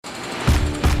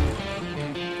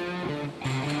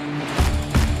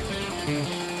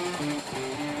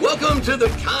Welcome to the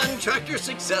Contractor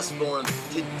Success Forum.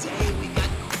 Today we got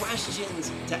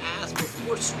questions to ask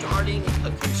before starting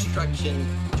a construction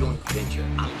joint venture.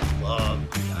 I love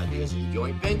the ideas of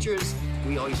joint ventures.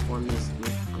 We always form these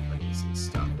new companies and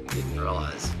stuff and didn't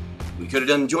realize we could have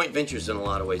done joint ventures in a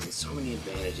lot of ways and so many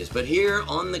advantages. But here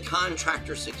on the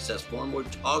Contractor Success Forum, we're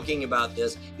talking about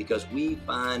this because we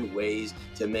find ways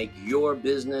to make your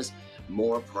business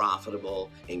more profitable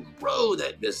and grow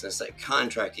that business, that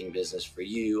contracting business for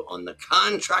you on the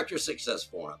Contractor Success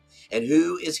Forum. And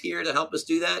who is here to help us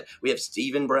do that? We have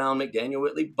Stephen Brown, McDaniel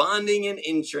Whitley, Bonding and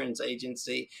Insurance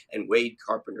Agency, and Wade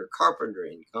Carpenter, Carpenter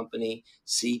and Company,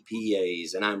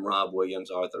 CPAs. And I'm Rob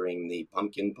Williams, authoring the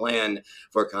Pumpkin Plan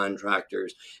for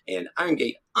Contractors and Iron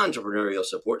Gate Entrepreneurial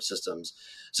Support Systems.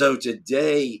 So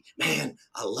today, man,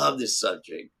 I love this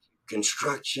subject,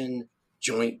 construction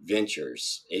joint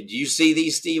ventures. Do you see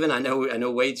these, Stephen? I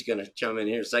know Wade's going to chime in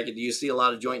here in a second. Do you see a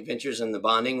lot of joint ventures in the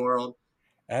bonding world?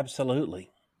 Absolutely.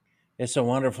 It's a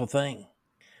wonderful thing.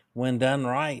 When done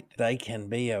right, they can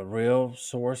be a real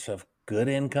source of good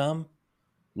income,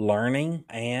 learning,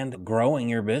 and growing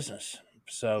your business.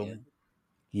 So,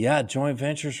 yeah, joint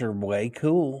ventures are way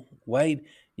cool. Wade,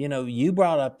 you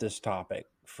brought up this topic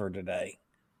for today.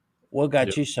 What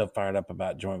got you so fired up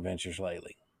about joint ventures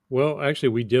lately? Well, actually,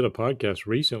 we did a podcast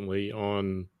recently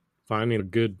on finding a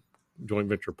good joint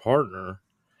venture partner,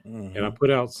 and I put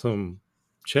out some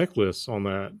checklists on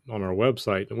that on our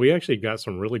website, and we actually got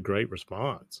some really great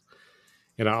response.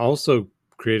 And I also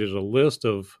created a list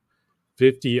of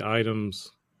 50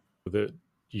 items that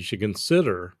you should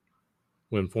consider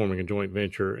when forming a joint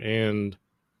venture. And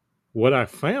what I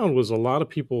found was a lot of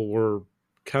people were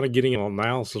kind of getting an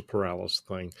analysis paralysis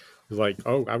thing. It was like,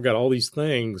 oh, I've got all these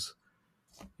things.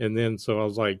 And then so I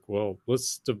was like, well,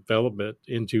 let's develop it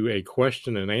into a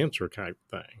question and answer type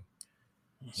thing.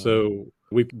 So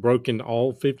we've broken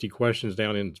all 50 questions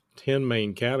down in 10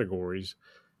 main categories.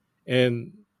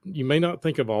 And you may not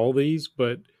think of all these,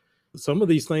 but some of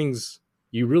these things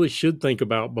you really should think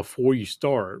about before you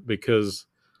start, because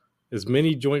as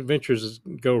many joint ventures as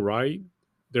go right,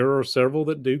 there are several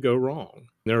that do go wrong.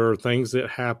 There are things that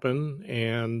happen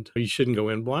and you shouldn't go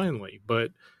in blindly,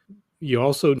 but you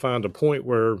also find a point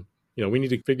where, we need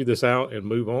to figure this out and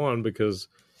move on, because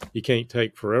you can't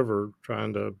take forever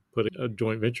trying to put a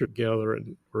joint venture together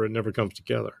or it never comes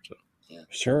together. So. Yeah.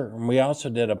 Sure. And we also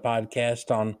did a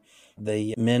podcast on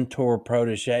the Mentor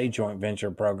Protege joint venture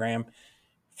program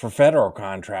for federal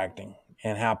contracting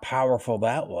and how powerful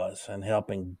that was in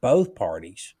helping both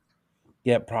parties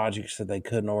get projects that they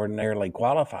couldn't ordinarily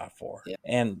qualify for. Yeah.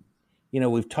 And,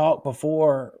 we've talked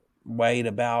before, Wade,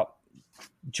 about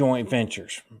joint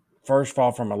ventures. First of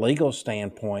all, from a legal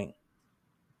standpoint,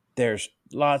 there's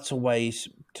lots of ways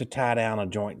to tie down a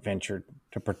joint venture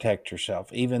to protect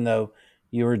yourself, even though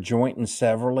you're joint and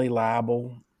severally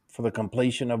liable for the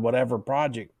completion of whatever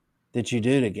project that you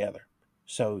do together.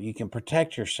 So you can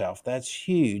protect yourself. That's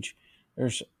huge.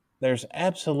 There's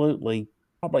absolutely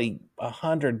probably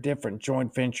 100 different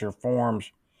joint venture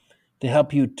forms to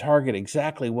help you target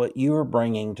exactly what you're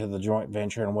bringing to the joint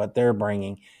venture and what they're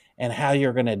bringing, and how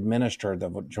you're going to administer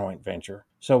the joint venture.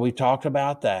 So we talked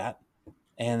about that.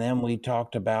 And then we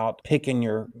talked about picking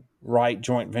your right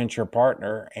joint venture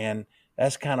partner. And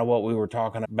that's kind of what we were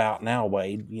talking about now,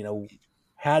 Wade.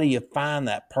 How do you find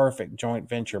that perfect joint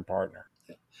venture partner?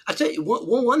 I tell you,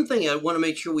 one thing I want to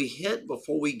make sure we hit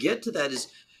before we get to that is,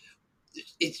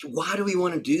 it's why do we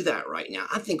want to do that right now?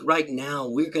 I think right now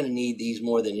we're going to need these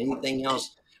more than anything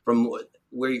else, from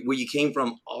where you came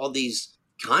from, all these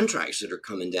contracts that are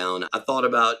coming down. I thought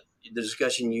about the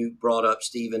discussion you brought up,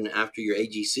 Stephen, after your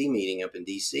AGC meeting up in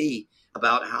DC,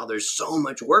 about how there's so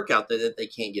much work out there that they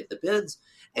can't get the bids.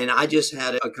 And I just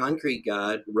had a concrete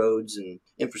guy, roads and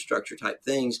infrastructure type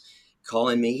things,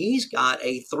 calling me. He's got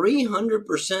a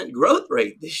 300% growth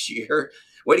rate this year.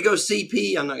 Way to go,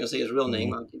 CP. I'm not going to say his real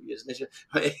name. I'll give you his initial,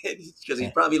 because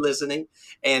he's probably listening.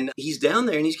 And he's down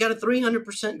there and he's got a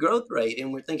 300% growth rate.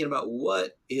 And we're thinking about,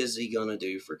 what is he going to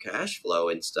do for cash flow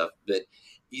and stuff? But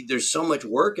there's so much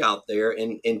work out there.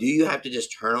 And do you have to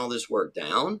just turn all this work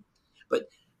down? But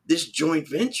this joint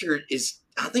venture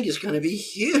I think is going to be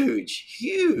huge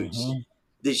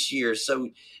this year. So,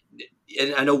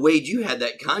 and I know, Wade, you had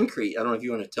that concrete. I don't know if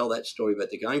you want to tell that story about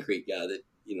the concrete guy that,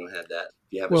 had that.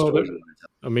 If you have a story you want to tell.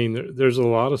 I mean, there's a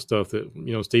lot of stuff that,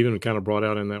 Stephen kind of brought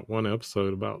out in that one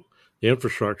episode about the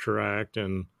Infrastructure Act,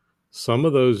 and some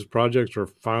of those projects are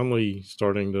finally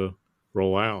starting to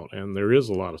roll out, and there is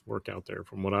a lot of work out there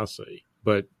from what I see.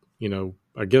 But,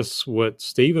 I guess what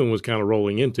Stephen was kind of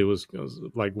rolling into was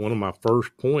like one of my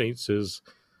first points is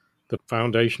the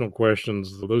foundational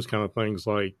questions, those kind of things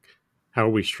like, How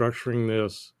are we structuring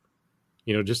this?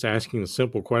 Just asking the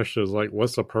simple questions like,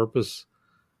 what's the purpose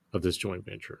of this joint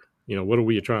venture? What are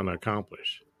we trying to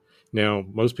accomplish? Now,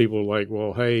 most people are like,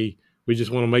 well, hey, we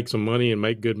just want to make some money and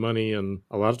make good money. And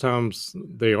a lot of times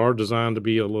they are designed to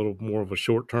be a little more of a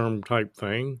short-term type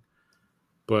thing,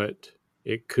 but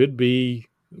it could be,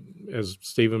 as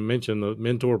Stephen mentioned, the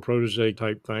mentor protege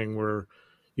type thing where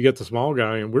you get the small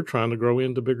guy and we're trying to grow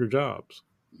into bigger jobs.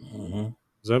 Mm-hmm.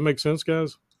 Does that make sense,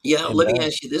 guys? Yeah, let me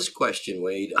ask you this question,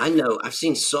 Wade. I know I've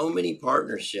seen so many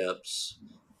partnerships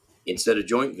instead of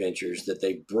joint ventures that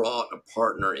they brought a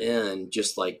partner in,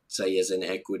 just like, say, as an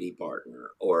equity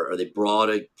partner, or they brought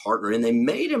a partner in. They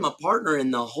made him a partner in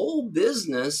the whole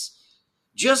business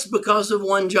just because of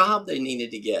one job they needed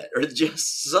to get, or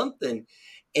just something.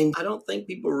 And I don't think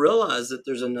people realize that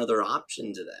there's another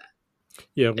option to that.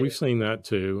 Yeah, we've seen that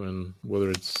too. And whether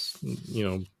it's,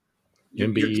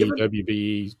 MBE, Given,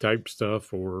 WBE type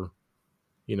stuff, or,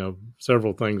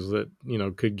 several things that,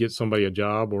 could get somebody a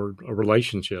job or a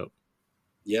relationship.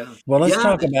 yeah. Well, let's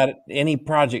talk about it. Any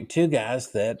project too,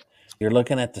 guys, that you're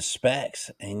looking at the specs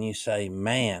and you say,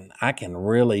 man, I can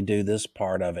really do this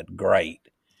part of it great.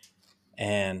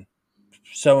 And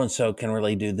so can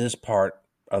really do this part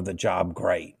of the job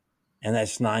great. And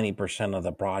that's 90% of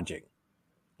the project.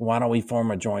 Why don't we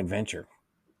form a joint venture?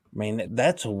 I mean,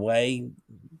 that's a way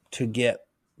to get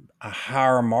a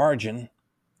higher margin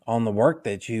on the work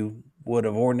that you would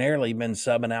have ordinarily been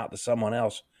subbing out to someone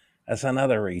else. That's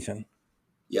another reason.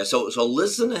 Yeah, so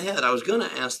listen ahead. I was going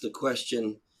to ask the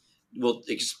question, we'll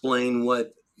explain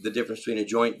what the difference between a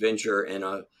joint venture and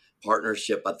a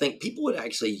partnership. I think people would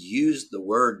actually use the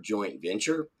word joint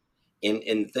venture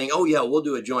and think, oh, yeah, we'll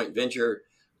do a joint venture.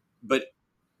 But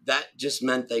that just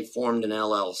meant they formed an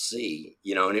LLC,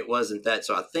 and it wasn't that.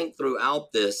 So I think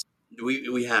throughout this,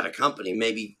 we had a company.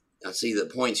 Maybe I see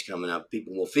the points coming up.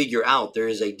 People will figure out there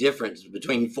is a difference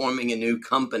between forming a new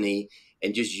company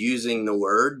and just using the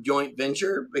word joint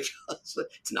venture, because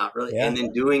it's not really, and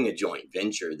then doing a joint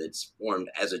venture that's formed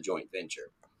as a joint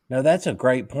venture. No, that's a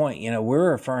great point.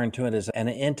 We're referring to it as an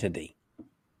entity,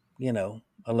 a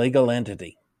legal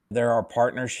entity. There are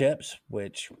partnerships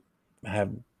which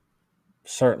have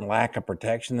certain lack of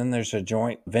protection. Then there's a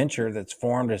joint venture that's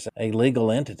formed as a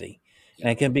legal entity. And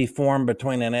it can be formed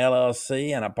between an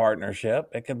LLC and a partnership.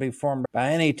 It can be formed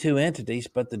by any two entities,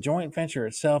 but the joint venture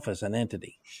itself is an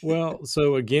entity. Well,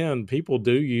 so again, people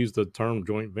do use the term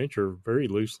joint venture very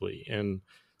loosely. And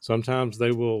sometimes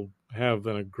they will have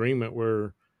an agreement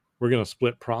where we're going to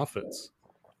split profits,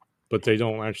 but they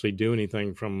don't actually do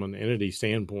anything from an entity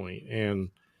standpoint. And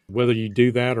whether you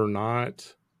do that or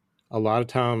not, a lot of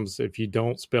times, if you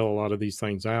don't spell a lot of these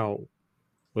things out,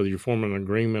 whether you're forming an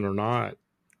agreement or not,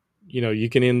 you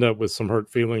can end up with some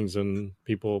hurt feelings and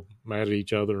people mad at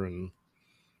each other and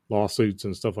lawsuits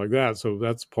and stuff like that. So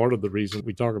that's part of the reason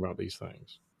we talk about these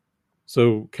things.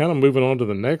 So kind of moving on to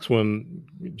the next one,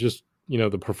 just,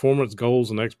 the performance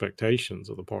goals and expectations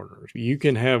of the partners. You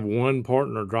can have one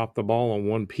partner drop the ball on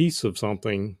one piece of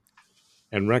something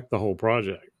and wreck the whole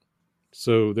project.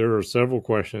 So there are several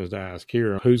questions to ask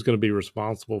here. Who's going to be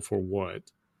responsible for what?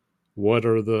 What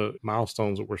are the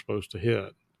milestones that we're supposed to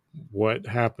hit? What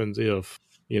happens if,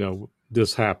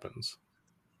 this happens?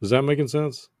 Does that make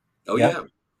sense? Oh, yeah.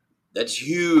 That's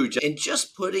huge. And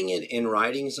just putting it in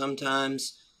writing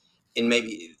sometimes, and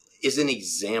maybe is an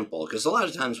example, because a lot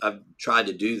of times I've tried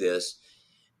to do this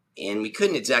and we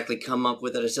couldn't exactly come up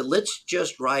with it. I said, let's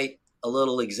just write a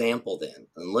little example then,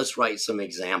 and let's write some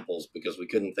examples, because we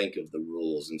couldn't think of the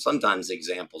rules and sometimes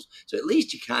examples. So at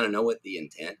least you kind of know what the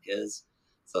intent is.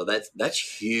 So that's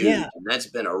huge. Yeah. And that's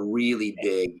been a really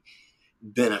big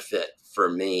benefit for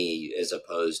me, as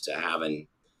opposed to having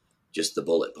just the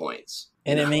bullet points.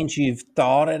 And it means you've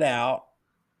thought it out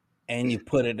and you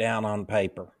put it down on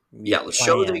paper. Yeah, let's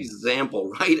show the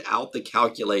example, write out the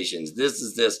calculations. This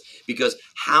is this, because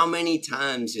how many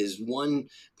times has one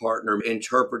partner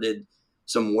interpreted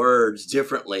some words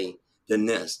differently than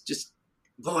this? Just,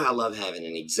 boy, I love having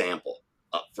an example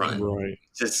up front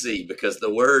to see, because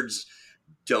the words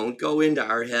don't go into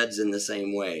our heads in the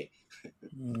same way.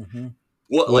 Mm-hmm.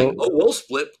 We'll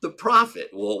split the profit.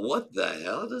 Well, what the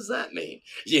hell does that mean?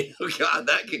 God,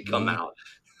 that could come out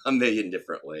a million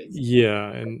different ways. Yeah,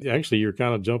 and actually, you're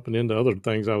kind of jumping into other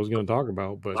things I was going to talk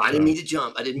about, but I didn't mean to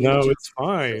jump. It's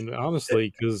fine,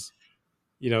 honestly, because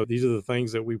these are the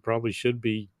things that we probably should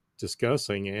be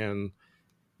discussing. And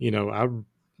I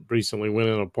recently went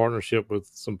in a partnership with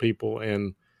some people,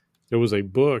 and there was a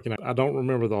book, and I don't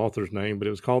remember the author's name, but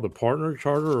it was called The Partner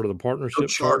Charter or The Partnership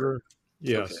Charter.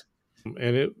 Yes. Okay.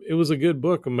 And it was a good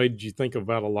book and made you think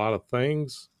about a lot of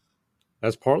things.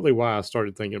 That's partly why I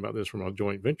started thinking about this from a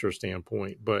joint venture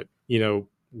standpoint. But,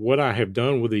 what I have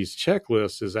done with these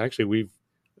checklists is actually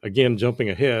again, jumping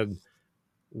ahead,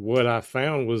 what I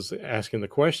found was asking the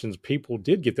questions, people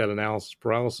did get that analysis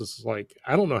paralysis. It's like,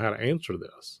 I don't know how to answer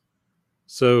this.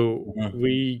 So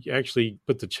we actually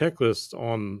put the checklist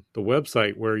on the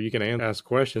website where you can ask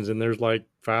questions, and there's like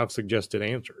 5 suggested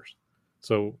answers.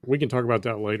 So we can talk about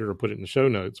that later or put it in the show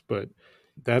notes, but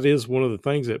that is one of the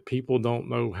things that people don't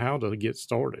know how to get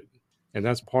started. And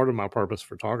that's part of my purpose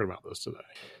for talking about this today.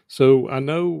 So I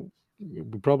know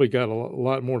we probably got a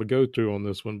lot more to go through on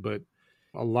this one, but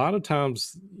a lot of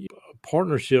times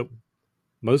partnership,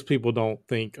 most people don't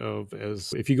think of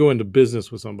as, if you go into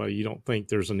business with somebody, you don't think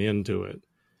there's an end to it.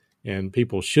 And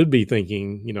people should be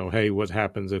thinking, hey, what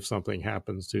happens if something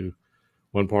happens to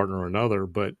one partner or another?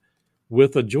 But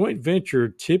with a joint venture,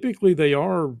 typically they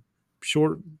are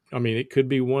short. I mean, it could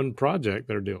be one project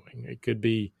they're doing. It could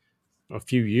be a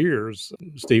few years.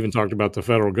 Stephen talked about the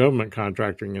federal government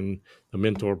contracting and the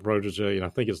mentor protege. And I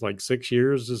think it's like 6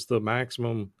 years is the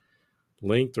maximum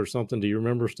length or something. Do you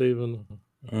remember, Stephen?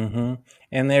 Mm-hmm.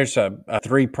 And there's a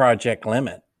 3-project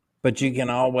limit, but you can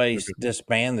always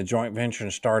disband the joint venture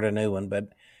and start a new one. But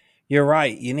you're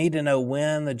right. You need to know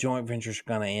when the joint venture is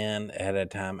going to end at a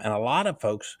time. And a lot of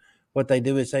folks, what they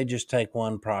do is they just take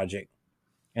one project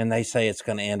and they say it's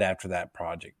going to end after that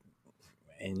project.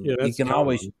 And you can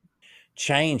always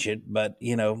change it, but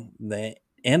the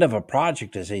end of a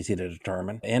project is easy to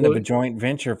determine. The end of a joint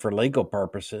venture for legal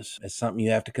purposes is something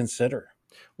you have to consider.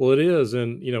 Well, it is.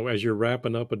 And, as you're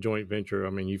wrapping up a joint venture, I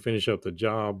mean, you finish up the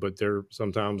job, but there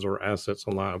sometimes are assets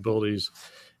and liabilities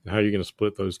and how you're going to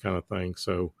split those kind of things.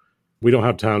 So we don't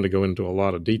have time to go into a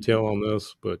lot of detail on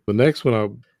this, but the next one I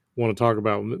want to talk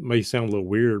about may sound a little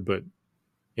weird, but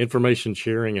information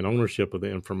sharing and ownership of the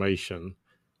information.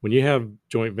 When you have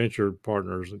joint venture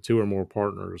partners, 2 or more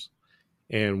partners,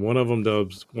 and one of them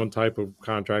does one type of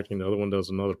contracting, the other one does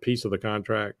another piece of the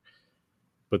contract,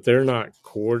 but they're not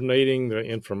coordinating the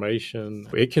information,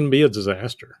 it can be a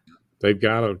disaster. They've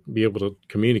got to be able to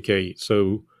communicate.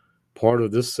 So part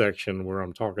of this section where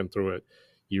I'm talking through it,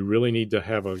 you really need to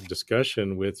have a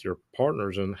discussion with your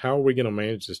partners and how are we going to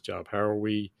manage this job? How are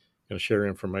we going to share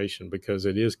information? Because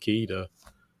it is key to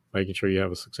making sure you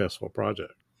have a successful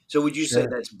project. So would you say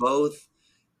that's both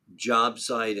job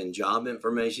site and job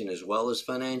information as well as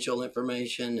financial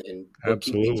information and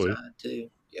absolutely side too?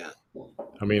 Yeah.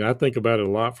 I mean, I think about it a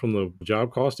lot from the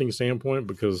job costing standpoint,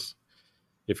 because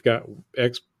if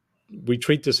we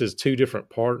treat this as 2 different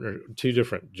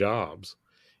jobs,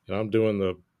 and I'm doing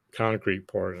the concrete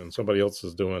part and somebody else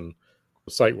is doing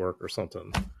site work or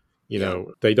something.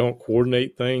 They don't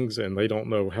coordinate things and they don't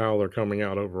know how they're coming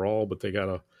out overall, but they got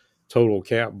a total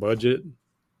cap budget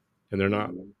and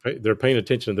they're paying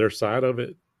attention to their side of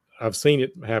it. I've seen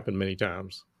it happen many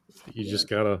times. You just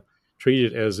got to treat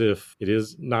it as if it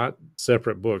is not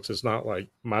separate books. It's not like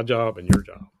my job and your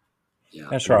job. Yeah,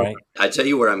 that's right. I tell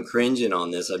you where I'm cringing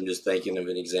on this. I'm just thinking of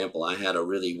an example. I had a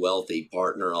really wealthy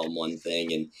partner on one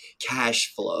thing, and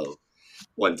cash flow.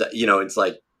 It's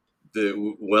like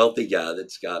the wealthy guy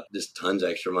that's got just tons of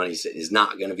extra money is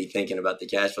not going to be thinking about the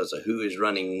cash flow. So who is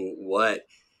running what?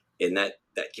 And that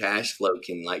cash flow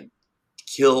can like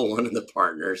kill one of the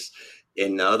partners,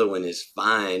 and the other one is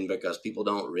fine because people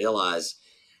don't realize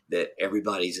that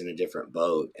everybody's in a different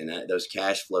boat, and those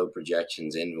cash flow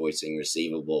projections, invoicing,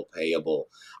 receivable, payable,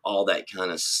 all that kind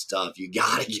of stuff, you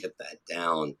got to get that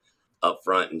down up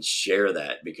front and share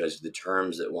that, because the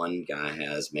terms that one guy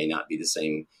has may not be the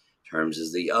same terms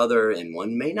as the other, and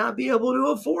one may not be able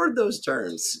to afford those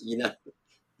terms,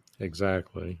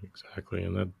 Exactly.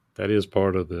 And that is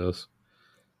part of this.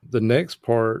 The next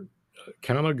part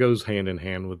kind of goes hand in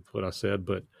hand with what I said,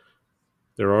 but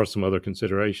there are some other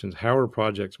considerations. How are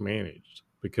projects managed?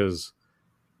 Because,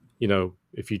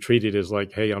 if you treat it as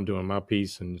like, hey, I'm doing my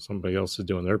piece and somebody else is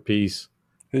doing their piece.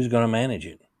 Who's going to manage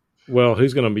it? Well,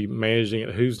 who's going to be managing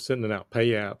it? Who's sending out pay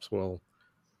apps? Well,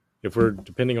 if we're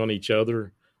depending on each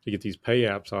other to get these pay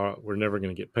apps out, we're never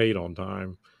going to get paid on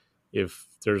time. If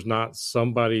there's not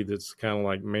somebody that's kind of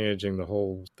like managing the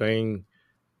whole thing,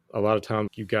 a lot of times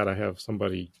you got to have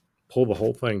somebody pull the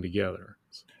whole thing together.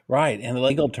 Right. And the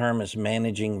legal term is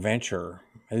managing venture,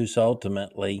 who's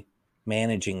ultimately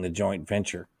managing the joint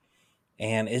venture.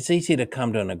 And it's easy to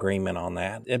come to an agreement on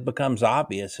that. It becomes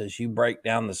obvious as you break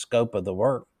down the scope of the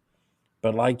work.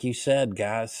 But like you said,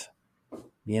 guys,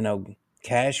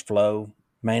 cash flow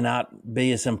may not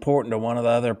be as important to one of the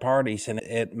other parties, and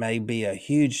it may be a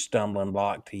huge stumbling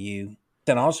block to you.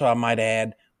 And also I might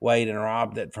add, Wade and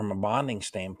Rob, that from a bonding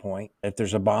standpoint, if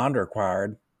there's a bond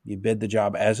required, you bid the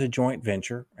job as a joint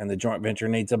venture, and the joint venture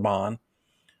needs a bond.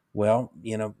 Well,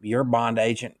 your bond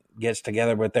agent gets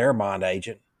together with their bond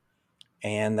agent,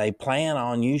 and they plan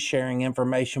on you sharing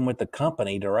information with the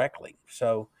company directly.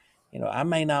 So, I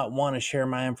may not want to share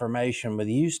my information with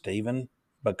you, Stephen,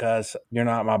 because you're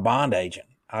not my bond agent.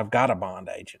 I've got a bond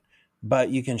agent, but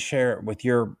you can share it with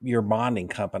your bonding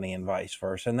company and vice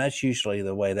versa. And that's usually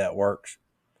the way that works.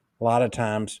 A lot of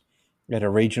times at a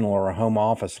regional or a home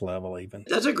office level, even.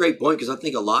 That's a great point, because I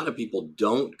think a lot of people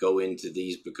don't go into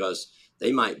these because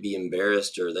they might be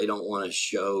embarrassed or they don't want to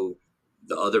show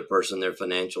the other person their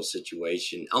financial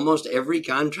situation. Almost every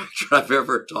contractor I've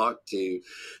ever talked to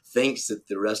thinks that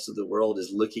the rest of the world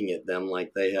is looking at them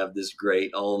like they have this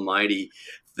great almighty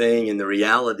thing. And the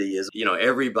reality is,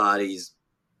 everybody's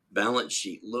balance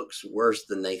sheet looks worse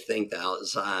than they think the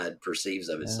outside perceives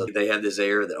of it. Yeah. So they have this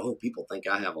air that, people think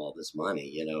I have all this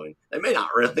money, and they may not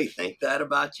really think that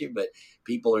about you, but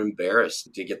people are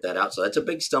embarrassed to get that out. So that's a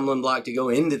big stumbling block to go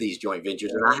into these joint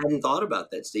ventures. And I hadn't thought about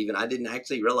that, Stephen. I didn't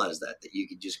actually realize that you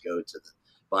could just go to the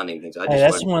bonding things.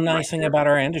 That's one nice thing about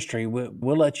our industry.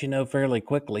 We'll let you know fairly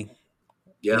quickly.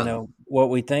 Yeah. What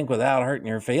we think without hurting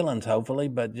your feelings, hopefully,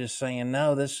 but just saying,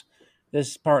 no,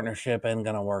 this partnership isn't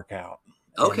going to work out.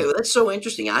 Okay, well, that's so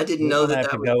interesting. I didn't know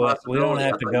that was possible. We don't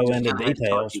have to go into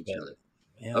details.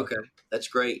 Yeah. Okay, that's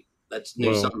great. That's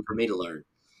something for me to learn.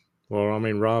 Well, I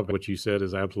mean, Rob, what you said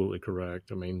is absolutely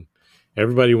correct. I mean,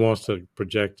 everybody wants to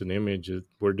project an image that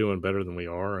we're doing better than we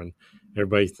are, and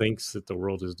everybody thinks that the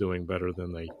world is doing better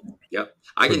than they. Yep.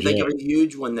 I can think of a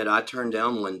huge one that I turned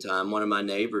down one time. One of my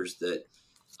neighbors that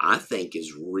I think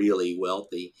is really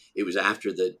wealthy. It was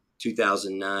after the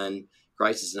 2009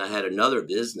 crisis, and I had another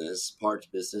parts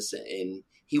business, and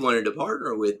he wanted to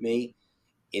partner with me,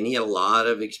 and he had a lot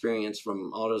of experience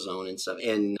from AutoZone and stuff.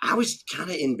 And I was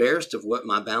kind of embarrassed of what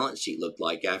my balance sheet looked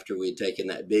like after we had taken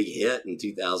that big hit in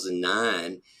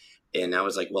 2009. And I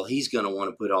was like, well, he's going to want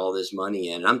to put all this money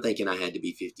in. And I'm thinking I had to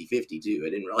be 50-50 too. I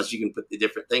didn't realize you can put the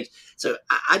different things. So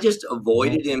I just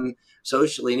avoided him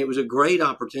socially. And it was a great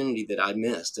opportunity that I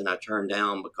missed and I turned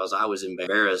down because I was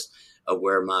embarrassed of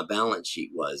where my balance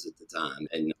sheet was at the time.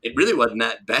 And it really wasn't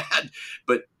that bad,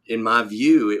 but in my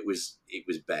view, it was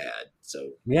bad. So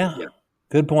yeah.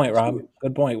 Good point, Rob.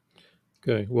 Good point.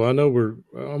 Okay. Well, I know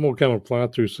I'm going to kind of fly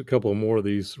through a couple more of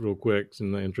these real quick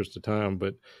in the interest of time,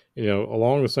 but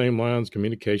along the same lines,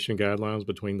 communication guidelines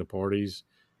between the parties.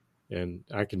 And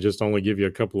I can just only give you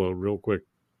a couple of real quick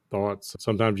thoughts.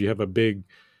 Sometimes you have a big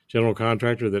general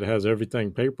contractor that has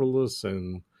everything paperless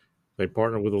and they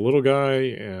partner with a little guy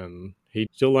and he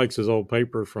still likes his old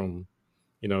paper from,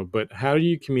 but how do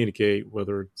you communicate,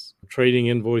 whether it's trading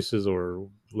invoices or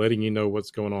letting you know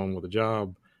what's going on with a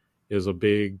job is a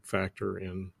big factor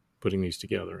in putting these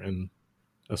together, and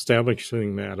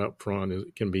establishing that up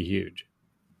front can be huge.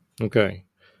 Okay.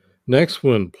 Next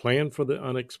one, plan for the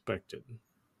unexpected.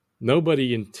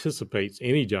 Nobody anticipates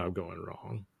any job going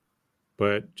wrong,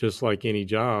 but just like any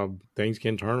job, things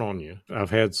can turn on you.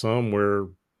 I've had some where,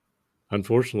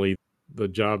 unfortunately, the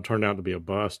job turned out to be a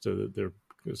bust. Their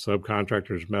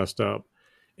subcontractors messed up,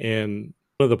 and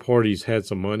one of the parties had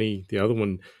some money. The other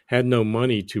one had no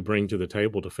money to bring to the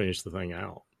table to finish the thing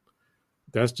out.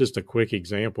 That's just a quick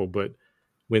example. But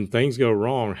when things go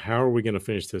wrong, how are we going to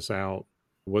finish this out?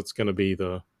 What's going to be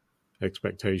the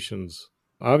expectations?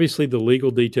 Obviously, the legal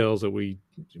details that we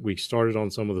started on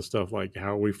some of the stuff, like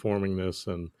how are we forming this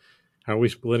and how are we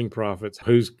splitting profits,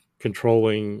 who's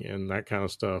controlling and that kind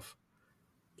of stuff.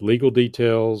 Legal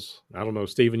details. I don't know,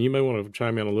 Stephen, you may want to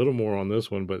chime in a little more on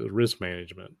this one, but risk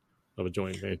management of a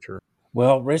joint venture.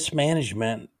 Well, risk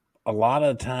management, a lot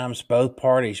of times both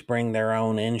parties bring their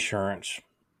own insurance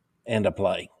into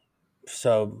play.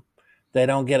 So they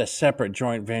don't get a separate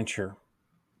joint venture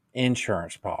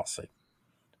insurance policy,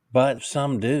 but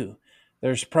some do.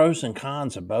 There's pros and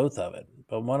cons of both of it.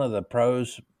 But one of the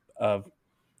pros of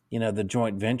the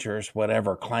joint ventures,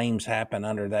 whatever claims happen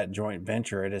under that joint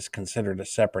venture, it is considered a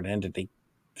separate entity.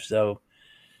 So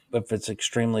if it's an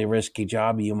extremely risky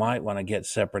job, you might want to get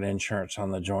separate insurance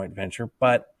on the joint venture.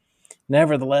 But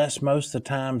nevertheless, most of the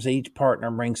times each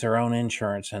partner brings their own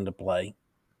insurance into play.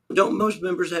 Don't most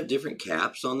members have different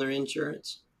caps on their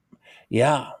insurance?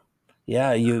 Yeah.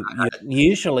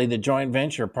 Usually the joint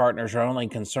venture partners are only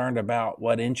concerned about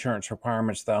what insurance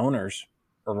requirements the owners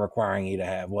are requiring you to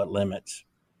have, what limits,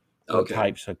 what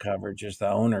types of coverages the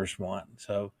owners want.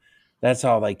 So that's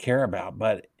all they care about.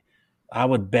 But I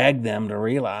would beg them to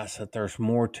realize that there's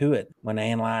more to it when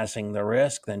analyzing the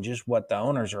risk than just what the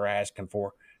owners are asking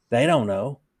for. They don't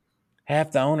know.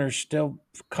 Half the owners still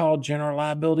call general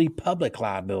liability public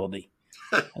liability.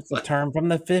 That's a term from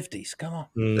the 50s. Come on.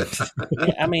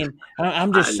 Mm. I mean,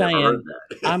 I'm I just never heard saying,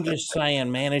 that. I'm just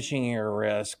saying managing your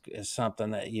risk is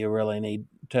something that you really need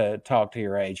to talk to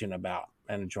your agent about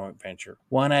in a joint venture.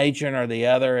 One agent or the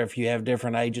other, if you have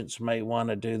different agents, may want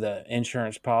to do the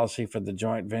insurance policy for the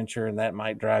joint venture, and that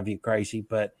might drive you crazy,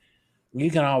 but you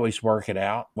can always work it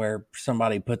out where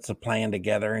somebody puts a plan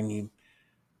together and you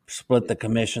split the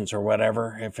commissions or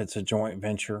whatever if it's a joint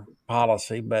venture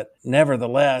policy. But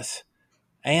nevertheless,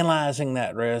 analyzing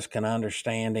that risk and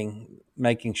understanding,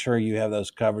 making sure you have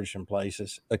those coverage in place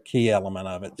is a key element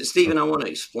of it. Stephen, I want to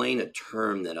explain a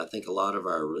term that I think a lot of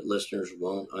our listeners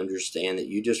won't understand that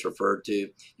you just referred to.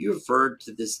 You referred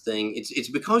to this thing. It's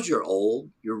because you're old.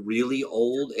 You're really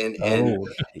old, and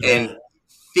Yeah.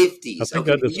 50s. I think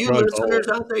Okay, that you describes all listeners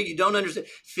of it. out there, you don't understand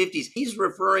 50s. He's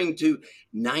referring to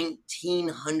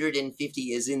 1950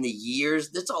 is in the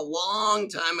years. That's a long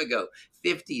time ago.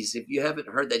 50s. If you haven't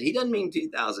heard that, he doesn't mean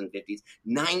 2050s,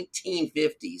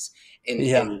 1950s,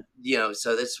 and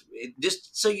so that's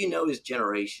just so you know his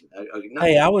generation.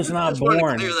 Hey, I was not just wanted to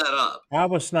born. clear that up. I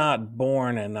was not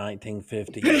born in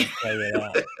 1950. I'll tell you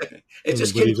that. It's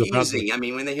just But he's about confusing. I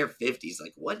mean, when they hear 50s,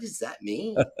 like, what does that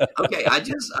mean? Okay, I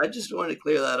just wanted to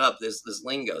clear that up. This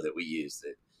lingo that we use.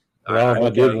 That Rob, I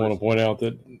did listeners- want to point out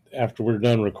that after we're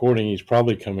done recording, he's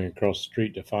probably coming across the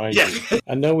street to find Yeah. you.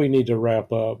 I know we need to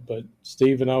wrap up, but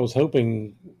Stephen, I was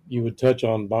hoping you would touch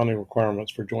on bonding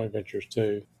requirements for joint ventures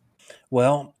too.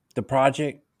 Well, the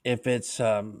project, if it's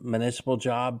a municipal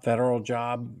job, federal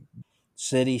job,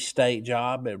 city, state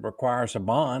job, it requires a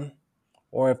bond.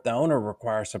 Or if the owner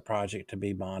requires the project to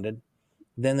be bonded,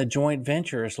 then the joint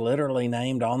venture is literally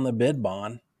named on the bid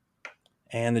bond,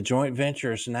 and the joint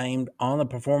venture is named on the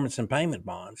performance and payment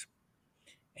bonds.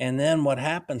 And then what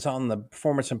happens on the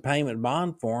performance and payment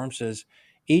bond forms is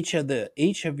each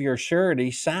of your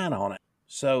sureties sign on it.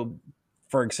 So,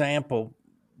 for example,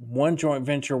 one joint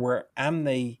venture where I'm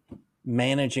the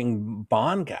managing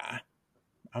bond guy,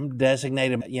 I'm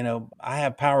designated, I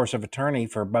have powers of attorney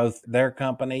for both their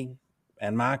company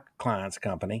and my client's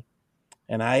company.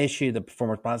 And I issue the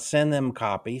performance bond, send them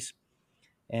copies,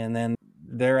 and then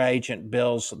their agent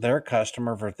bills their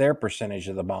customer for their percentage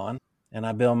of the bond, and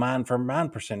I bill mine for mine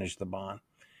percentage of the bond.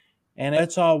 And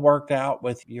it's all worked out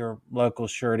with your local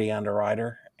surety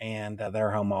underwriter and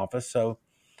their home office. So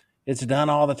it's done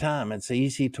all the time. It's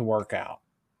easy to work out.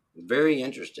 Very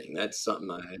interesting. That's something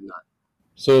I had not.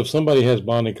 So if somebody has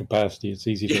bonding capacity, it's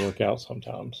easy to work out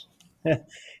sometimes.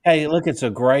 Hey, look, it's a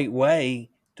great way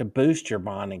to boost your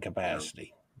bonding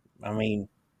capacity. I mean,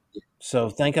 so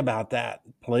think about that,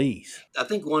 please. I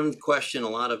think one question a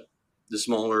lot of the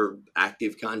smaller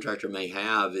active contractor may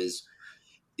have is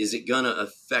it going to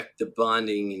affect the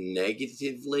bonding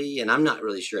negatively? And I'm not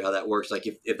really sure how that works. Like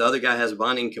if the other guy has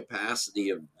bonding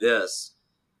capacity of this,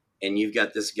 and you've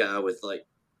got this guy with like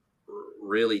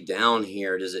really down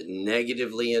here, does it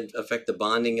negatively affect the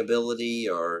bonding ability?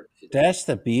 Or that's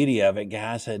the beauty of it,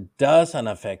 guys. It doesn't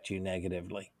affect you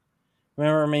negatively.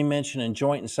 Remember me mentioning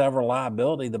joint and several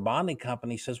liability? The bonding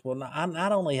company says, well, I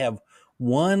not only have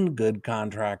one good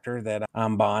contractor that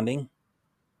I'm bonding,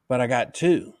 but I got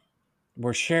two.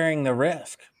 We're sharing the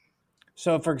risk.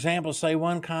 So, for example, say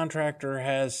one contractor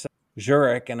has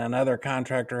Zurich and another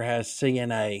contractor has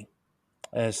CNA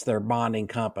as their bonding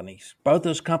companies. Both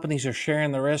those companies are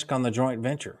sharing the risk on the joint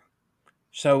venture.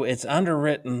 So it's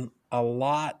underwritten a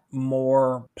lot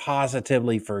more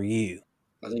positively for you.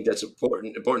 I think that's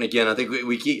important. Again, I think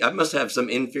we keep. I must have some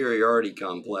inferiority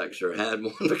complex or had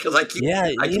one because I keep.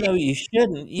 Yeah, you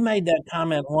shouldn't. You made that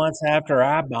comment once after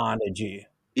I bonded you.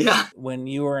 Yeah. When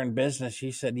you were in business,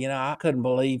 you said, I couldn't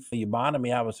believe you bonded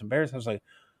me. I was embarrassed. I was like,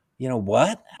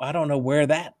 what? I don't know where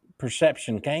that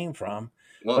perception came from.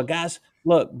 Well, but guys,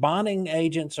 look, bonding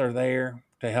agents are there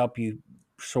to help you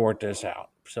sort this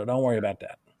out. So don't worry about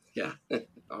that. Yeah.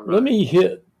 All right. Let me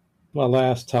hit my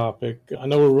last topic. I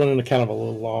know we're running kind of a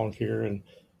little long here, and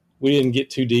we didn't get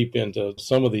too deep into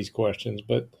some of these questions,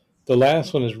 but the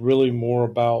last one is really more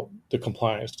about the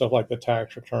compliance, stuff like the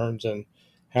tax returns and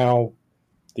how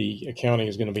the accounting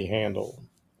is going to be handled.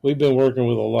 We've been working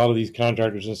with a lot of these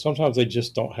contractors, and sometimes they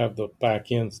just don't have the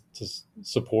back end to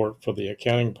support for the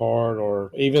accounting part,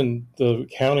 or even the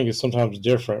accounting is sometimes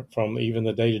different from even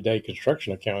the day-to-day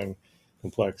construction accounting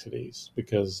complexities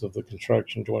because of the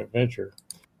construction joint venture.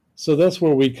 So that's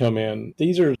where we come in.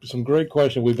 These are some great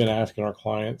questions we've been asking our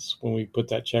clients when we put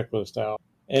that checklist out.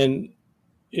 And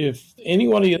if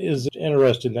anybody is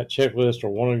interested in that checklist or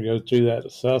wanting to go through that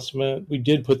assessment, we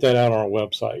did put that out on our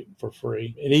website for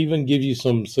free. It even gives you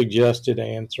some suggested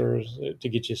answers to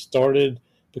get you started,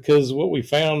 because what we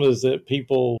found is that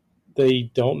people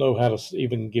they don't know how to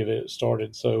even get it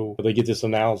started. So they get this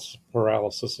analysis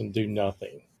paralysis and do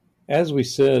nothing. As we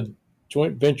said,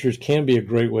 joint ventures can be a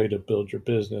great way to build your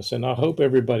business. And I hope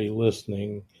everybody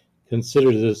listening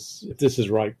considers this, if this is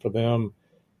right for them.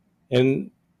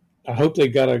 And I hope they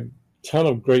got a ton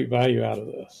of great value out of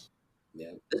this.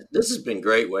 Yeah, this has been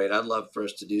great, Wade. I'd love for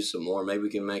us to do some more. Maybe we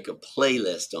can make a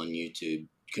playlist on YouTube,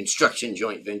 construction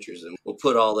joint ventures, and we'll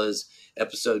put all those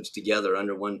episodes together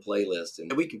under one playlist.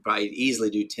 And we could probably easily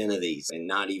do 10 of these and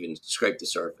not even scrape the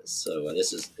surface. So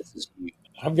this is huge.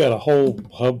 I've got a whole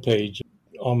hub page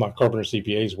on my Carpenter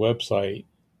CPA's website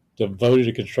devoted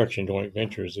to construction joint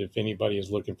ventures if anybody is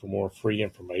looking for more free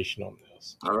information on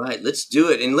this. All right, let's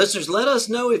do it. And listeners, let us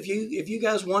know if you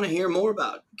guys want to hear more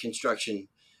about construction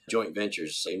joint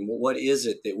ventures. And what is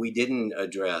it that we didn't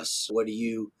address? What do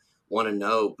you want to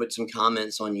know? Put some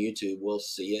comments on YouTube. We'll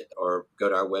see it, or go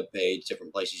to our webpage,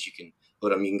 different places you can put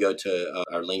them. You can go to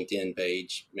our LinkedIn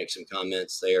page, make some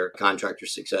comments there. Contractor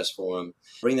Success Forum.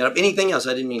 Bring that up. Anything else?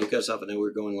 I didn't mean to cut us off. I know we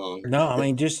were going long. No, I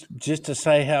mean, just to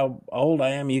say how old I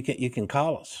am, you can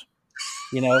call us.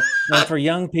 And for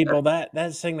young people,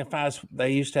 that signifies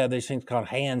they used to have these things called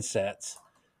handsets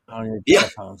on your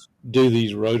telephones. Do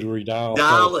these rotary dial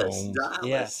telephones.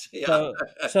 Yes. Yeah.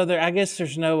 So there, I guess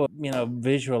there's no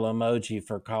visual emoji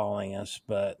for calling us,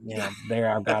 but there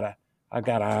I've got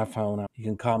an iPhone. You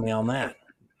can call me on that.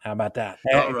 How about that?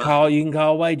 Right. You can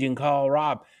call Wade. You can call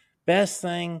Rob. Best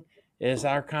thing is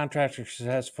our Contractor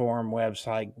Success Forum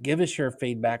website. Give us your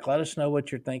feedback. Let us know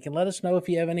what you're thinking. Let us know if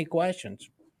you have any questions.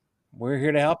 We're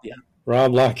here to help you.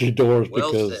 Rob, lock your doors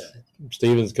Well because said.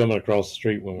 Steven's coming across the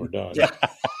street when we're done. Yeah,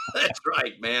 that's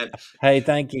right, man. Hey,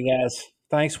 thank you, guys.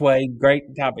 Thanks, Wade.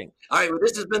 Great topic. All right, well,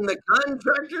 this has been the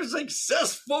Contractor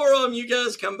Success Forum. You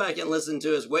guys come back and listen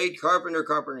to us. Wade Carpenter,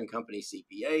 Carpenter and Company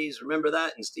CPAs. Remember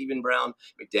that. And Stephen Brown,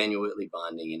 McDaniel Whitley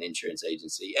Bonding and Insurance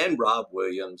Agency. And Rob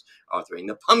Williams, authoring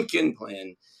The Pumpkin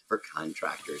Plan for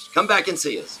Contractors. Come back and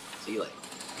see us. See you later.